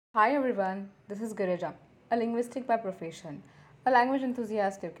Hi everyone, this is Girija, a linguistic by profession, a language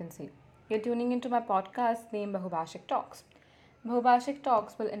enthusiast you can see. You're tuning into my podcast named Bhashik Talks. Bhashik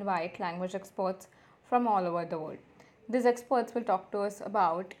Talks will invite language experts from all over the world. These experts will talk to us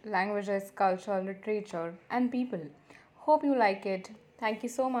about languages, culture, literature, and people. Hope you like it. Thank you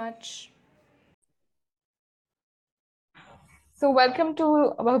so much. So, welcome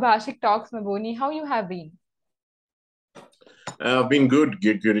to Bhashik Talks, Maboni. How you have been? I've been good.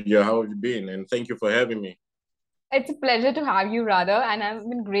 Yeah, how have you been? And thank you for having me. It's a pleasure to have you, rather, and I've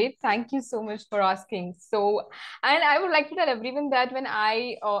been great. Thank you so much for asking. So, and I would like to tell everyone that when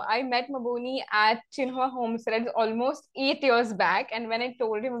I met Maboni at Chinhua Homestead almost 8 years back, and when I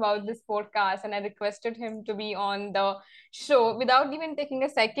told him about this podcast and I requested him to be on the show, without even taking a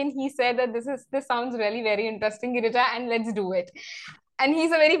second, he said that this sounds really very interesting, Girija, and let's do it. And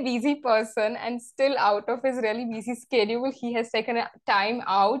he's a very busy person, and still out of his really busy schedule he has taken a time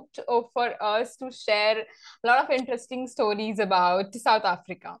out for us to share a lot of interesting stories about South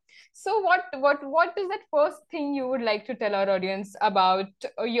Africa. So what is that first thing you would like to tell our audience about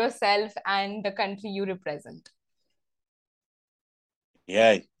yourself and the country you represent?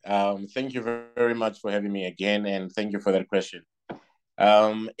 Yeah, thank you very much for having me again, and thank you for that question.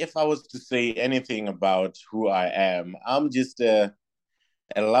 If I was to say anything about who I am, I'm just a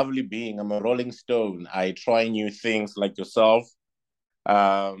lovely being. I'm a rolling stone. I try new things like yourself.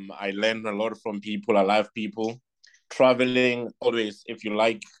 I learn a lot from people. I love people. Traveling, always, if you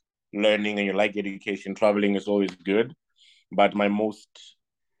like learning and you like education, traveling is always good. But my most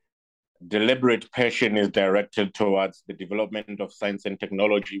deliberate passion is directed towards the development of science and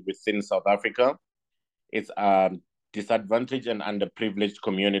technology within South Africa. It's disadvantaged and underprivileged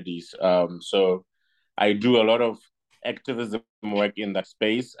communities. So I do a lot of activism work in that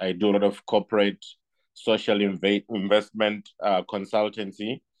space. I do a lot of corporate social investment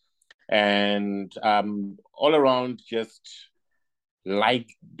consultancy, and all around just like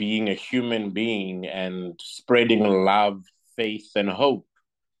being a human being and spreading love, faith, and hope.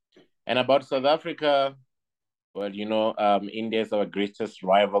 And about South Africa, well, India is our greatest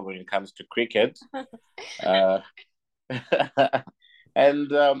rival when it comes to cricket. Uh,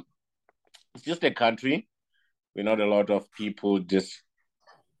 and it's just a country. We're not a lot of people, just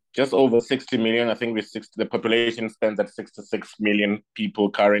over 60 million. I think the population stands at 66 million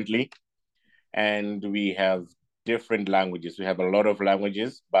people currently. And we have different languages. We have a lot of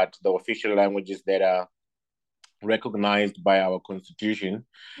languages, but the official languages that are recognized by our constitution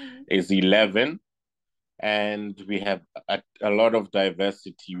Mhm. is 11, and we have a lot of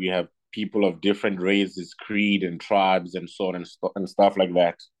diversity. We have people of different races, creed, and tribes, and so on and stuff like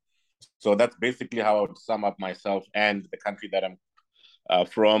that. So that's basically how I would sum up myself and the country that I'm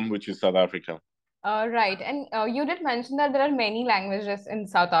from, which is South Africa. Right. And you did mention that there are many languages in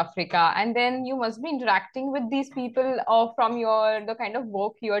South Africa, and then you must be interacting with these people from the kind of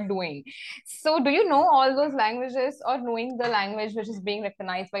work you are doing. So, do you know all those languages, or knowing the language which is being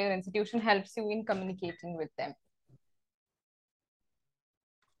recognized by your institution helps you in communicating with them?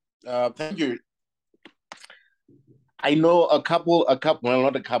 Thank you. I know well,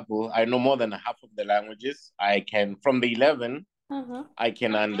 not a couple. I know more than half of the languages. From the 11, Uh-huh. I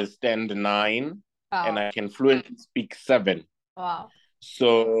can understand nine, and Wow. I can fluently speak seven. Wow.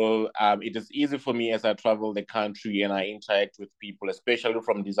 So it is easy for me as I travel the country and I interact with people, especially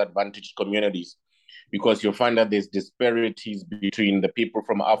from disadvantaged communities, because you'll find that there's disparities between the people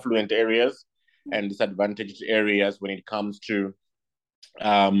from affluent areas and disadvantaged areas when it comes to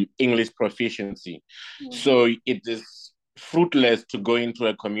English proficiency. Mhm. So it is fruitless to go into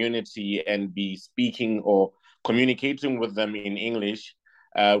a community and be speaking or communicating with them in English,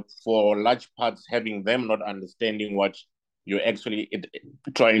 for large parts having them not understanding what you're actually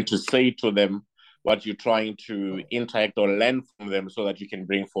trying to say to them, what you're trying to interact or learn from them so that you can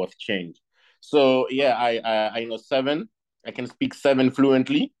bring forth change. So yeah, I know seven. I can speak seven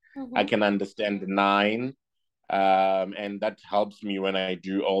fluently. I Mhm. can understand nine, and that helps me when I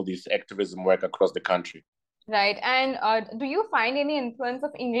do all this activism work across the country. Right. And do you find any influence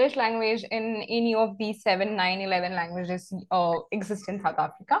of English language in any of these 7, 9, 11 languages exist in South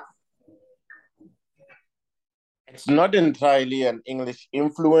Africa? It's not entirely an English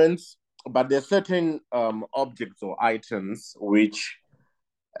influence, but there are certain objects or items which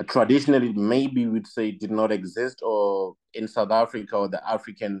traditionally maybe we'd say did not exist, or in South Africa or the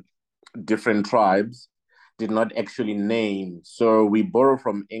African different tribes did not actually name. So we borrow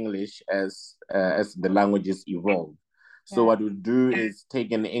from English as the languages evolve. So Yeah. what we do is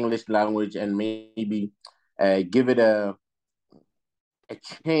take an English language and maybe give it a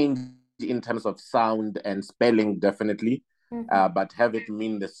change in terms of sound and spelling, definitely. Mm-hmm. but have it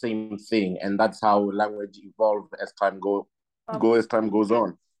mean the same thing, and that's how language evolve as time goes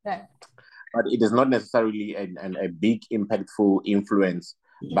on. Right. But it is not necessarily a big impactful influence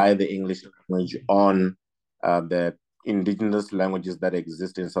by the English language on the indigenous languages that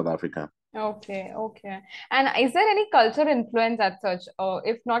exist in South Africa. Okay, okay. And is there any culture influence as such, or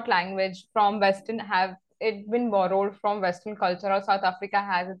if not language, from Western, have it been borrowed from Western culture, or South Africa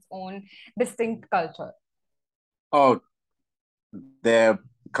has its own distinct culture? Oh, the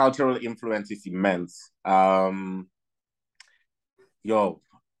cultural influence is immense. Yo,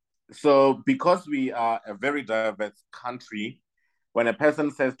 so because we are a very diverse country, when a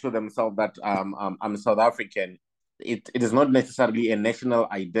person says to themselves that I'm South African, it is not necessarily a national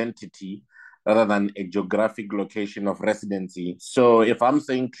identity rather than a geographic location of residency. So if I'm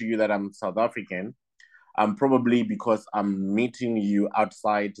saying to you that I'm South African, I'm probably because I'm meeting you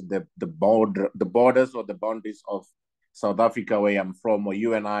outside the borders or the boundaries of South Africa where I'm from, or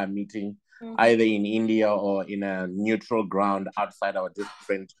you and I are meeting Mm-hmm. either in India or in a neutral ground outside our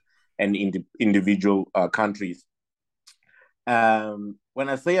different and individual countries. When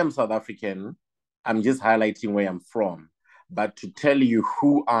I say I'm South African, I'm just highlighting where I'm from. But to tell you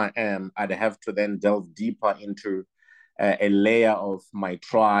who I am, I'd have to then delve deeper into a layer of my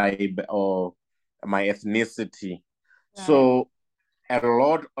tribe or my ethnicity. Right. So a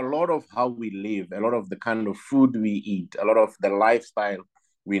lot of how we live, a lot of the kind of food we eat, a lot of the lifestyle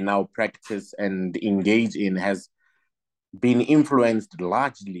we now practice and engage in has been influenced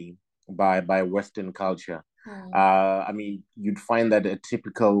largely by Western culture. Hmm. I mean, you'd find that a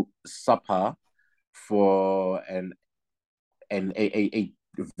typical supper for a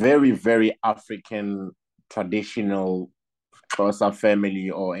very very African traditional Xhosa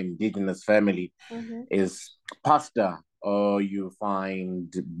family or indigenous family Mm-hmm. is pasta, or you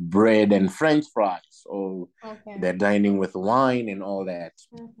find bread and French fries, or Okay. they're dining with wine and all that.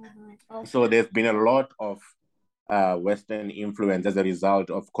 Mm-hmm. Okay. So there's been a lot of Western influence as a result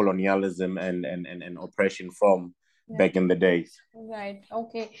of colonialism and oppression from Yeah. back in the days. Right.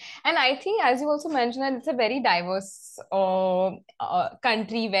 Okay. And I think, as you also mentioned, that it's a very diverse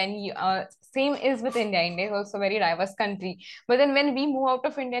country. When you same is with India. India is also a very diverse country. But then when we move out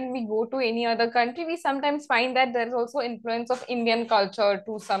of India and we go to any other country, we sometimes find that there is also influence of Indian culture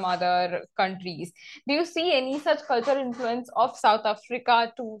to some other countries. Do you see any such cultural influence of South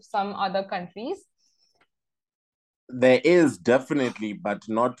Africa to some other countries? There is definitely, but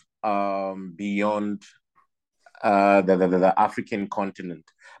not beyond the African continent.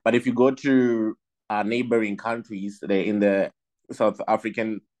 But if you go to our neighboring countries, they're in the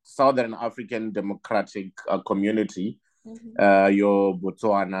Southern African Democratic Community, Mm-hmm. your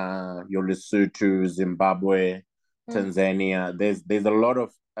Botswana, your Lesotho, Zimbabwe, Tanzania. There's a lot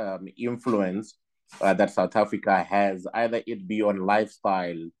of influence that South Africa has, either it be on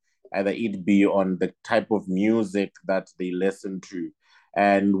lifestyle, either it be on the type of music that they listen to.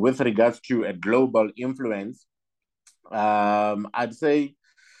 And with regards to a global influence, I'd say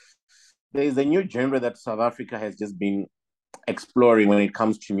there's a new genre that South Africa has just been exploring when it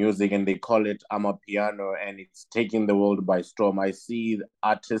comes to music, and they call it Amapiano, and it's taking the world by storm. I see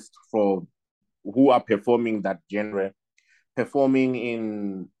artists for who are performing that genre performing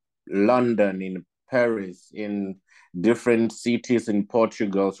in London, in Paris, in different cities in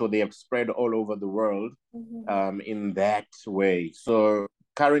Portugal. So they have spread all over the world Mm-hmm. in that way. So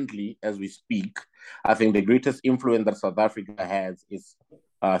currently, as we speak, I think the greatest influence that South Africa has is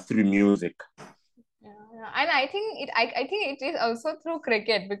through music. Yeah, yeah. And I think it is also through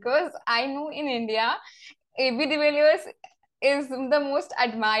cricket because I know in India, AB de Villiers is the most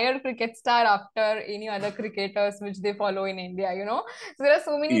admired cricket star after any other cricketers which they follow in India, you know. So there are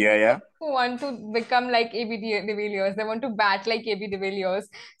so many Yeah, people yeah. who want to become like AB de Villiers. They want to bat like AB de Villiers.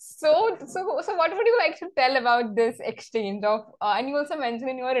 So what would you like to tell about this exchange of? And you also mentioned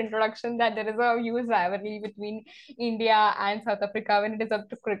in your introduction that there is a huge rivalry between India and South Africa when it is up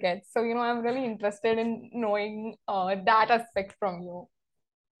to cricket. So you know, I'm really interested in knowing that aspect from you.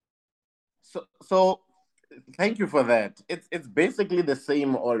 So thank you for that. It's basically the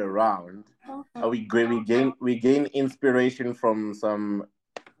same all around. Uh-huh. We gain inspiration from some,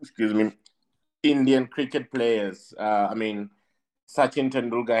 excuse me, Indian cricket players. I mean, Sachin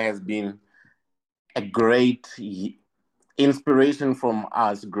Tendulkar has been a great inspiration from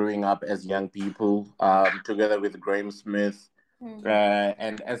us growing up as young people, together with Graham Smith. Mhm.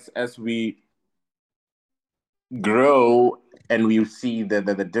 And as we grow and we see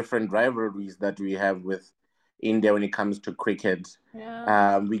the different rivalries that we have with India when it comes to cricket,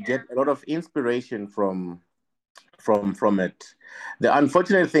 Yeah. we get a lot of inspiration from it. The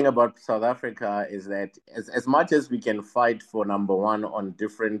unfortunate thing about South Africa is that as much as we can fight for number one on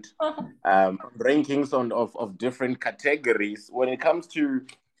different rankings of different categories, when it comes to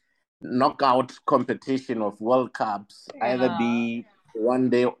knockout competition of World Cups, either Yeah, be one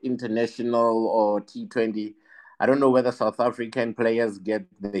day international or T20. I don't know whether South African players get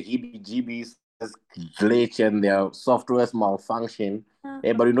the heebie-jeebies when there's glitch and their softwares malfunction.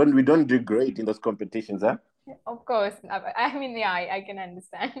 But we don't do great in those competitions, huh? of course. I mean, yeah, I can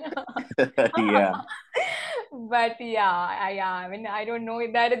understand. Yeah, But yeah, I mean, I don't know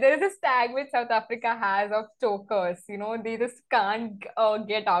that there is a tag which South Africa has of chokers. They just can't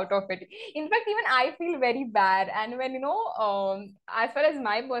get out of it. In fact, even I feel very bad. And when as far as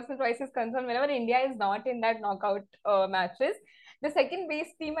my personal choice is concerned, whenever India is not in that knockout matches, the second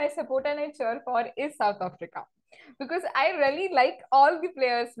base team I support and I cheer for is South Africa because I really like all the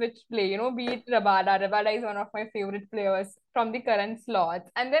players which play, be it Rabada. Rabada is one of my favorite players from the current slots.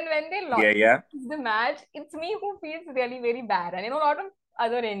 And then when they yeah, lost yeah. the match, it's me who feels really very bad. And a lot of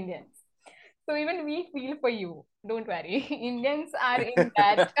other Indians. So even we feel for you. Don't worry. Indians are in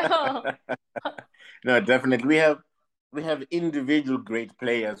that. No, definitely. We have individual great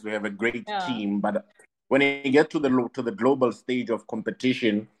players. We have a great Yeah. team, but when you get to the global stage of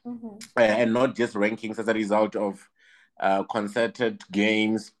competition, Mhm. and not just rankings as a result of concerted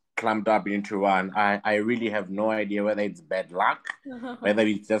games clumped up into one, I really have no idea whether it's bad luck, whether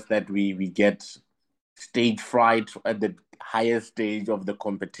it's just that we get stage fright at the highest stage of the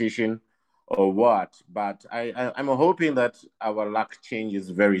competition or what. But I'm hoping that our luck changes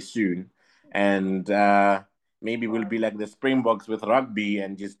very soon, and maybe we'll be like the Springboks with rugby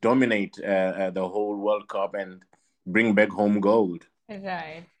and just dominate the whole World Cup and bring back home gold.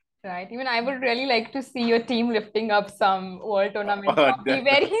 Right, right. Even I would really like to see your team lifting up some world tournament Oh, trophy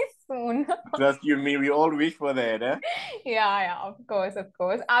very soon. trust you me, we all wish for that, eh? Yeah, of course, of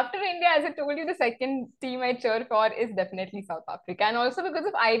course. After India, as I told you, the second team I cheer for is definitely South Africa. And also because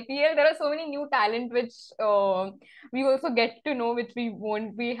of IPL, there are so many new talent which we also get to know, which we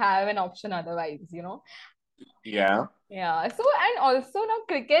won't be have an option otherwise. Yeah. Yeah. So, and also now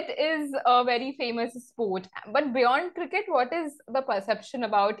cricket is a very famous sport. But beyond cricket, what is the perception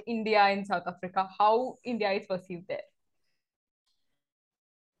about India in South Africa? How India is perceived there?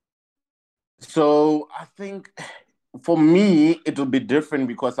 So I think for me, it will be different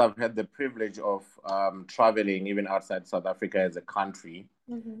because I've had the privilege of traveling even outside South Africa as a country.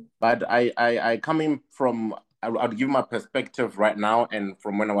 Mhm. But I coming from, I'll give my perspective right now and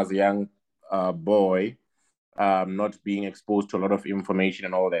from when I was a young boy, not being exposed to a lot of information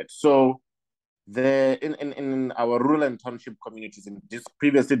and all that. So in our rural and township communities, in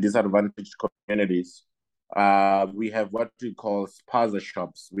previously disadvantaged communities, we have what we call spaza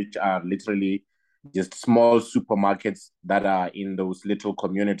shops, which are literally just small supermarkets that are in those little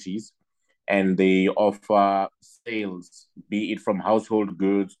communities, and they offer sales, be it from household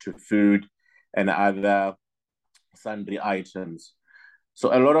goods to food and other sundry items.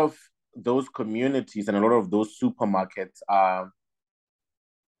 So a lot of those communities and a lot of those supermarkets are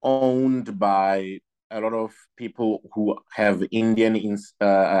owned by a lot of people who have Indian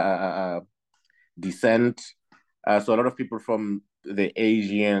descent. So a lot of people from the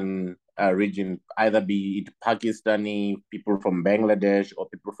Asian region, either be it Pakistani, people from Bangladesh, or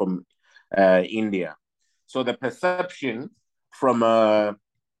people from India. So the perception from a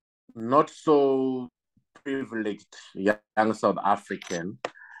not so privileged young South African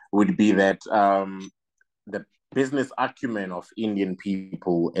would be that the business acumen of Indian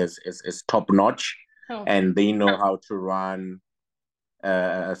people is top notch, Okay. and they know how to run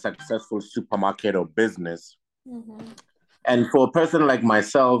a successful supermarket or business. Mhm. And for a person like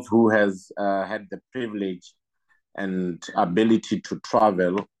myself who has had the privilege and ability to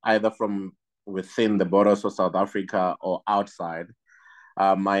travel either from within the borders of South Africa or outside,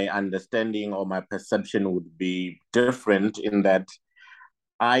 my understanding or my perception would be different in that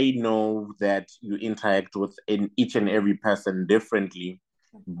I know that you interact with each and every person differently,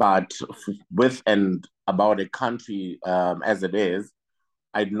 but with and about a country as it is,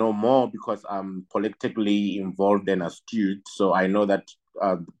 I know more because I'm politically involved and astute. So I know that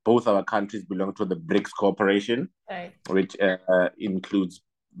both our countries belong to the BRICS Corporation, Right. which includes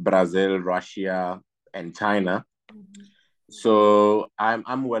Brazil, Russia, and China. Mhm. So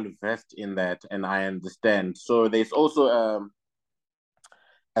I'm well versed in that, and I understand. So there's also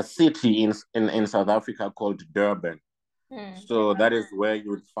a city in South Africa called Durban. Hmm. So that is where you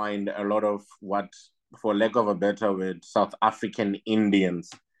would find a lot of what, for lack of a better word, South African Indians.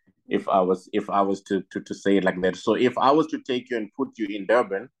 If I was to say it like that. So if I was to take you and put you in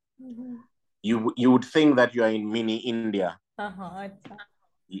Durban, Mhm. you would think that you are in mini India. Uh-huh.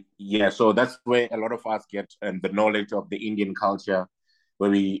 Yeah, so that's where a lot of us get the knowledge of the Indian culture, where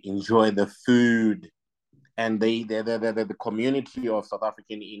we enjoy the food and the community of South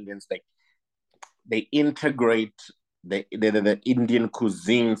African Indians. Like they integrate the Indian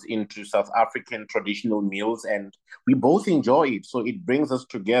cuisines into South African traditional meals, and we both enjoy it. So it brings us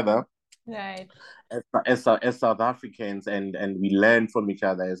together Right. as South Africans, and we learn from each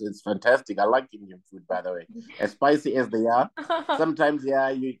other. It's fantastic. I like Indian food, by the way, as spicy as they are. Sometimes, yeah,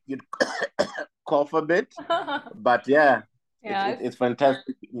 you cough a bit, but yeah, Yes. it's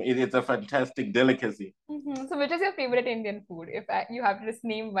fantastic. It's a fantastic delicacy. So, which is your favorite Indian food? If you have to just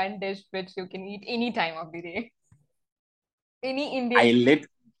name one dish which you can eat any time of the day, any I Indian. lit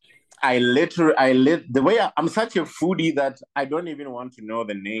I lit the way I'm such a foodie that I don't even want to know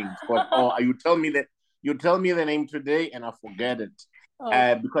the names. Because you tell me the name today and I forget it.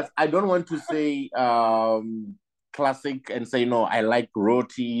 Okay. Because I don't want to say classic and say no, I like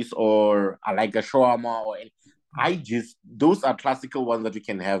rotis or I like a shawarma or I just those are classical ones that you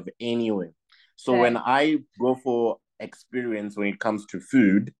can have anyway. So when Right. I go for experience when it comes to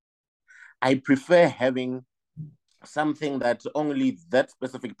food, I prefer having something that only that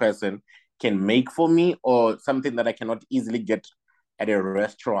specific person can make for me or something that I cannot easily get at a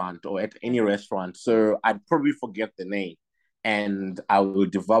restaurant or at any restaurant. So I'd probably forget the name and I will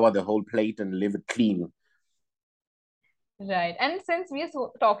devour the whole plate and leave it clean. Right. And since we are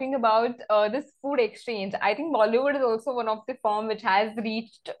talking about this food exchange, I think Bollywood is also one of the form which has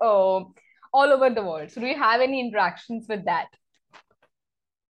reached all over the world. So, do you have any interactions with that?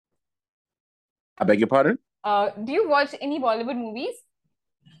 I beg your pardon? Do you watch any Bollywood movies?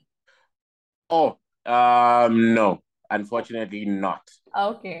 Oh, no, unfortunately not.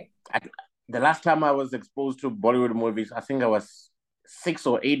 Okay. I, the last time I was exposed to Bollywood movies, I think I was 6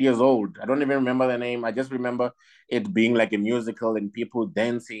 or 8 years old. I don't even remember the name. I just remember it being like a musical and people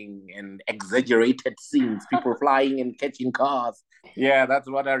dancing and exaggerated scenes, people flying and catching cars. Yeah, that's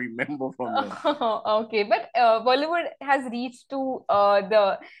what I remember from it. Okay, but Bollywood has reached to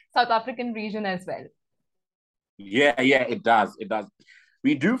the South African region as well. Yeah, yeah, it does. It does.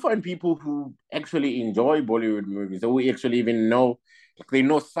 We do find people who actually enjoy Bollywood movies. So we actually even know, like, they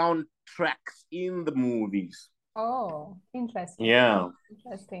know soundtracks in the movies. Oh, interesting. Yeah.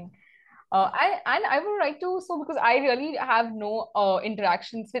 Interesting. I would like to because I really have no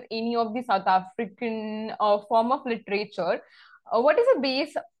interactions with any of the South African form of literature. What is the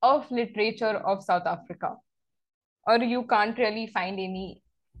base of literature of South Africa? Or you can't really find any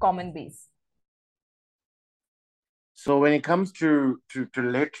common base? So when it comes to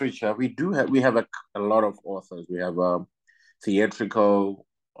literature, we have a lot of authors. We have theatrical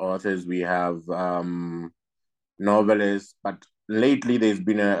authors, we have novelists, but lately there's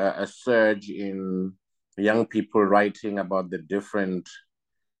been a surge in young people writing about the different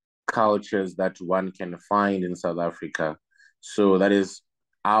cultures that one can find in South Africa. So that is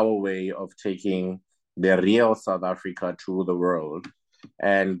our way of taking the real South Africa to the world.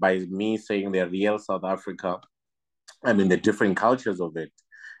 And by me saying the real South Africa, I mean the different cultures of it,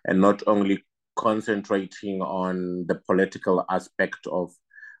 and not only concentrating on the political aspect of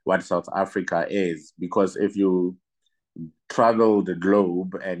what South Africa is. Because if you travel the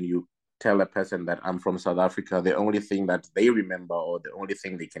globe and you tell a person that I'm from South Africa, the only thing that they remember or the only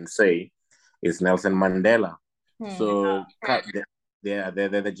thing they can say is Nelson Mandela. Hmm. So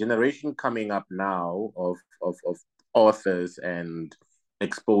the generation coming up now of authors and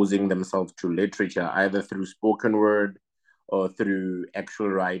exposing themselves to literature, either through spoken word or through actual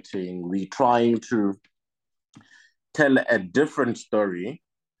writing, we trying to tell a different story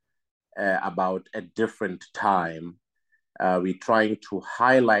about a different time. We're trying to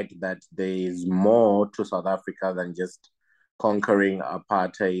highlight that there is more to South Africa than just conquering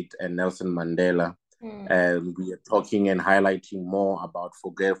apartheid and Nelson Mandela. Hmm. And we are talking and highlighting more about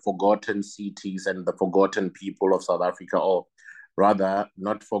forgotten cities and the forgotten people of South Africa, or rather,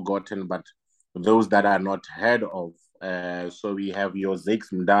 not forgotten, but those that are not heard of. So we have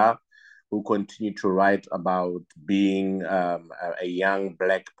Yozix Mda, who continue to write about being a young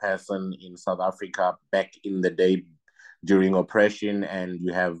Black person in South Africa back in the day during oppression. And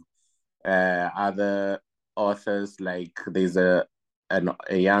you have other authors, like there's a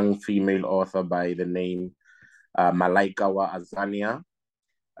young female author by the name Malaikawa Azania.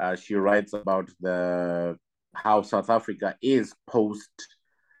 She writes about the how South Africa is post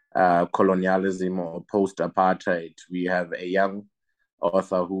colonialism or post apartheid. We have a young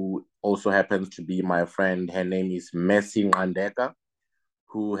author who also happens to be my friend. Her name is Messi Ngandeka,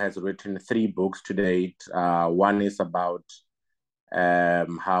 who has written 3 books to date. One is about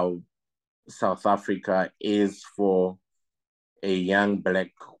how South Africa is for a young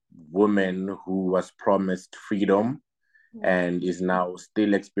Black woman who was promised freedom and is now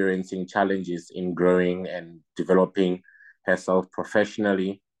still experiencing challenges in growing and developing herself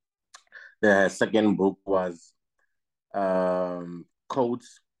professionally. The second book was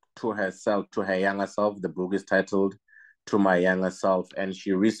Quotes to Herself, to Her Younger Self. The book is titled To My Younger Self. And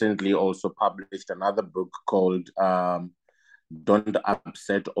she recently also published another book called Don't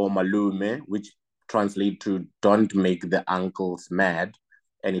Upset Omalume, which translate to Don't Make the Uncles Mad.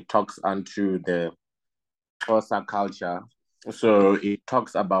 And it talks onto the Xhosa culture. So it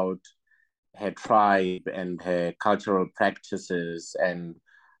talks about her tribe and her cultural practices and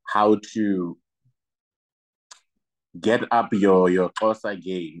how to get up your Xhosa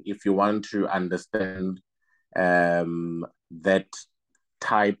game if you want to understand that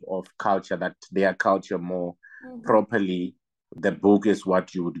type of culture, that their culture more properly. The book is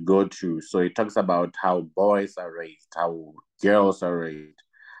what you would go to. So it talks about how boys are raised, how girls are raised,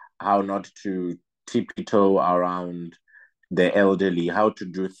 how not to tiptoe around the elderly, how to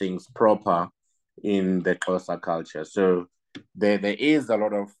do things proper in the Xhosa culture. So there is a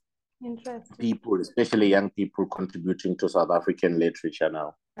lot of people, especially young people, contributing to South African literature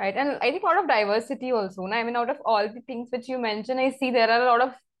now. Right. And I think a lot of diversity also. I mean, out of all the things which you mentioned, I see there are a lot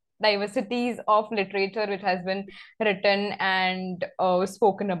of diversities of literature which has been written and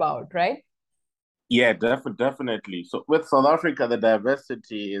spoken about, right? Yeah, definitely. So with South Africa, the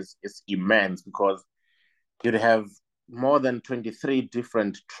diversity is immense because you'd have more than 23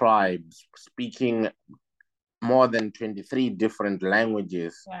 different tribes speaking more than 23 different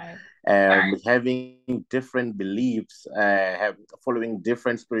languages, Right. having different beliefs, following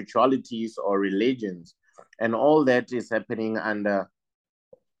different spiritualities or religions. And all that is happening under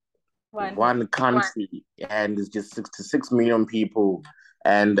one country, and it's just 66 million people.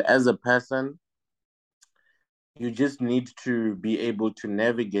 And as a person, you just need to be able to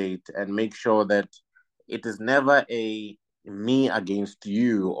navigate and make sure that it is never a me against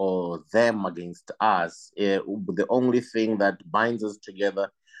you or them against us. The only thing that binds us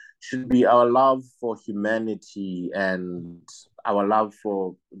together should be our love for humanity and our love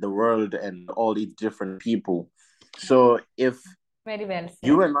for the world and all its different people. So if Very well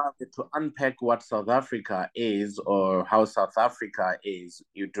you said. and I were to unpack what South Africa is or how South Africa is,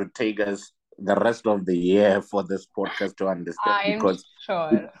 it would take us the rest of the year for this podcast to understand I'm because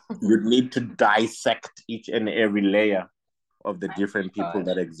sure. you need to dissect each and every layer of the I'm different people sure.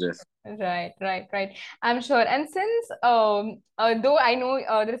 that exist. Right. I'm sure. And since though I know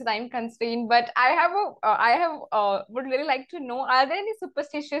there is a time constraint, but I have would really like to know, are there any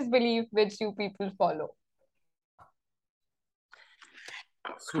superstitious belief which you people follow?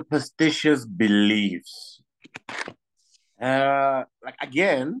 Superstitious beliefs. Like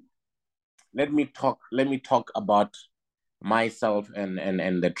again, let me talk about myself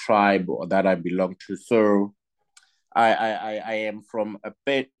and the tribe that I belong to. So I am from a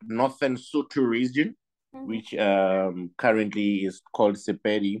bit northern Soto region, which currently is called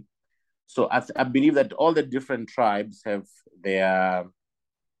Sepedi. So I believe that all the different tribes have their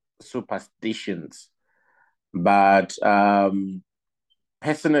superstitions, but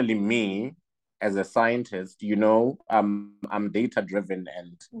personally, me as a scientist, I'm data driven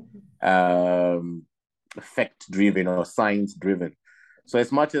and fact driven or science driven. So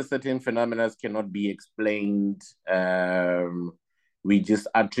as much as certain phenomena cannot be explained, we just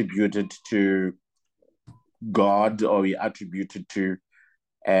attribute it to God or we attribute it to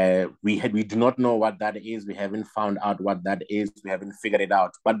we do not know what that is. We haven't found out what that is. We haven't figured it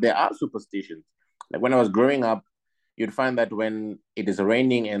out. But there are superstitions. Like when I was growing up, you'd find that when it is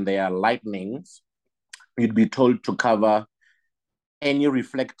raining and there are lightnings, you'd be told to cover any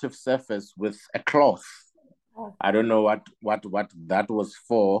reflective surface with a cloth. I don't know what that was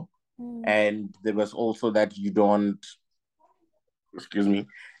for. And there was also that you don't, excuse me,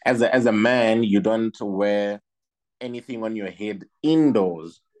 as a man, you don't wear anything on your head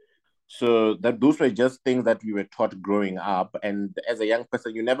indoors. So that those were just things that we were taught growing up. And as a young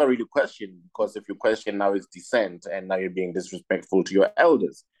person, you never really question because if you question now it's dissent and now you're being disrespectful to your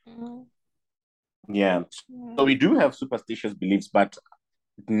elders. Yeah. So we do have superstitious beliefs, but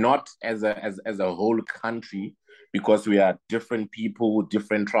not as a whole country because we are different people,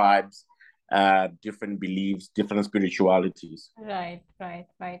 different tribes, different beliefs, different spiritualities. Right.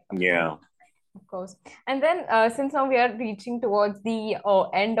 Yeah. Of course. And then, since now we are reaching towards the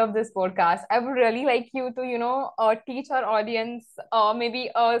end of this podcast, I would really like you to, teach our audience maybe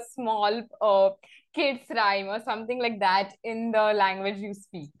a small kids rhyme or something like that in the language you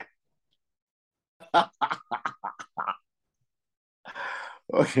speak.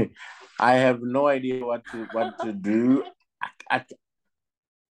 Okay. I have no idea what to do. I,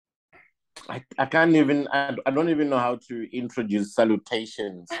 I can't even I don't even know how to introduce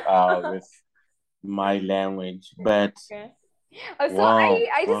salutations with my language. But Okay. So wow,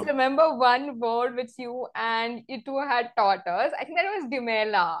 I just wow. remember one word which you two had taught us. I think that was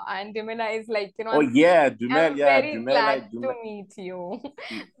Dumela, and Dumela is like, Oh yeah, I'm very Dumela, glad to meet you.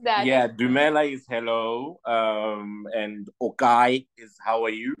 That is yeah, Dumela is hello, and Okai is how are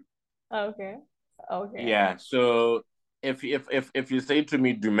you? okay. Okay. Yeah, so if you say to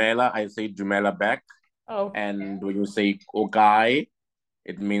me Dumela, I say Dumela back, Okay. and when you say Okai,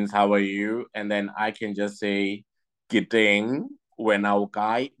 it means how are you, and then I can just say Kiting when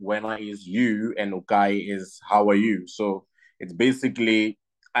Okai, when I is you, and Okai is how are you. So it's basically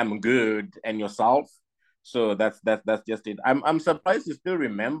I'm good and yourself. So that's just it. I'm surprised you still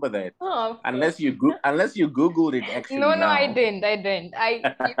remember that, Oh, of course. unless you googled it No, actually no, I now. didn't. I didn't.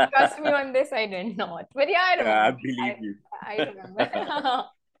 You trust me on this, I did not. But yeah, I remember. I believe you. I remember.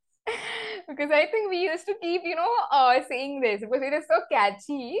 Because I think we used to keep, saying this because it is so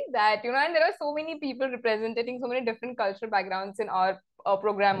catchy that, and there are so many people representing so many different cultural backgrounds in our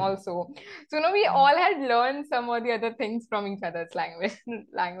program also. So, we all had learned some or the other things from each other's language,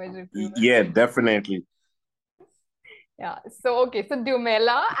 language, if you will Yeah, say. definitely. Yeah. So okay. So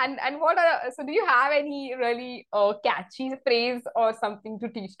Dumela and what are so do you have any really catchy phrase or something to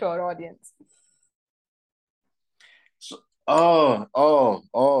teach to our audience? So,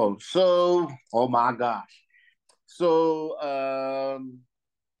 so, oh my gosh. So,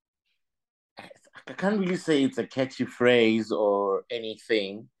 I can't really say it's a catchy phrase or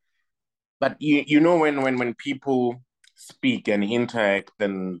anything, but you know when people speak and interact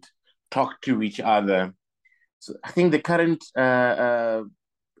and talk to each other. So I think the current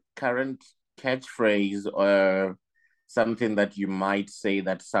catchphrase or something that you might say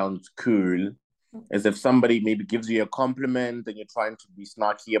that sounds cool is if somebody maybe gives you a compliment and you're trying to be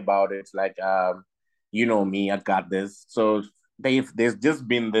snarky about it, like you know me, I got this. So there's just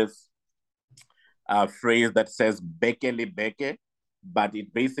been this phrase that says bekele beke, but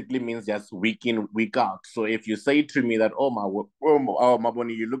it basically means just week in, week out. So if you say to me that, oh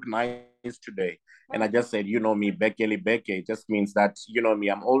Maboni, you look nice today, and I just said, you know me, bekele beke, it just means that you know me,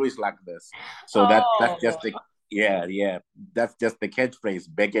 I'm always like this. So that's Oh, just the yeah, that's just the catchphrase,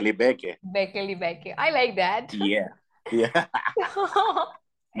 bekele beke. Bekeli Beke. I like that. Yeah, yeah,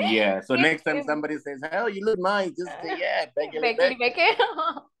 yeah. So It next time is somebody says, "Oh, you look nice," just say, "Yeah, bekele Bekeli beke." Beke.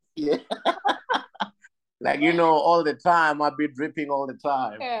 Yeah, like you know, all the time I'll be dripping all the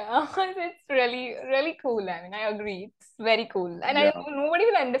time. Yeah, it's really, really cool. I mean, I agree. It's very cool. And I Yeah. nobody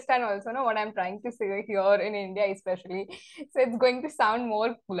will understand also, no, what I'm trying to say here in India, especially. So it's going to sound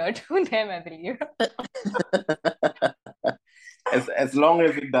more cooler to them, I believe. As long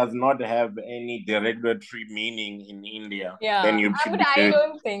as it does not have any derogatory meaning in India, Yeah, then you should but be I good.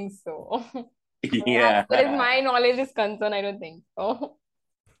 don't think so. As Yeah. far as my knowledge is concerned, I don't think so.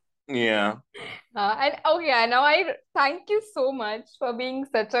 Yeah. And okay, yeah, now I thank you so much for being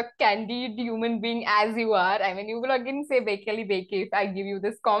such a candid human being as you are. I mean, you will again say Bekeli Beke if I give you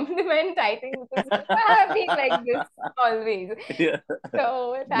this compliment, I think, because you have been like this always. Yeah.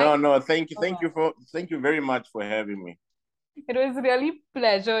 So thank No, you no, thank you. so much. Thank you very much for having me. It was really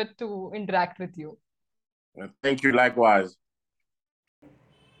pleasure to interact with you. Thank you likewise.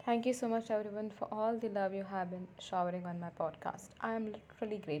 Thank you so much, everyone, for all the love you have been showering on my podcast. I am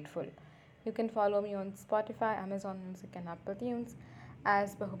literally grateful. You can follow me on Spotify, Amazon Music, and Apple Tunes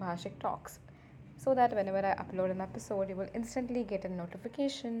as Bhashik Talks so that whenever I upload an episode, you will instantly get a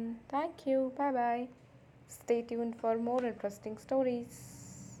notification. Thank you. Bye bye. Stay tuned for more interesting stories.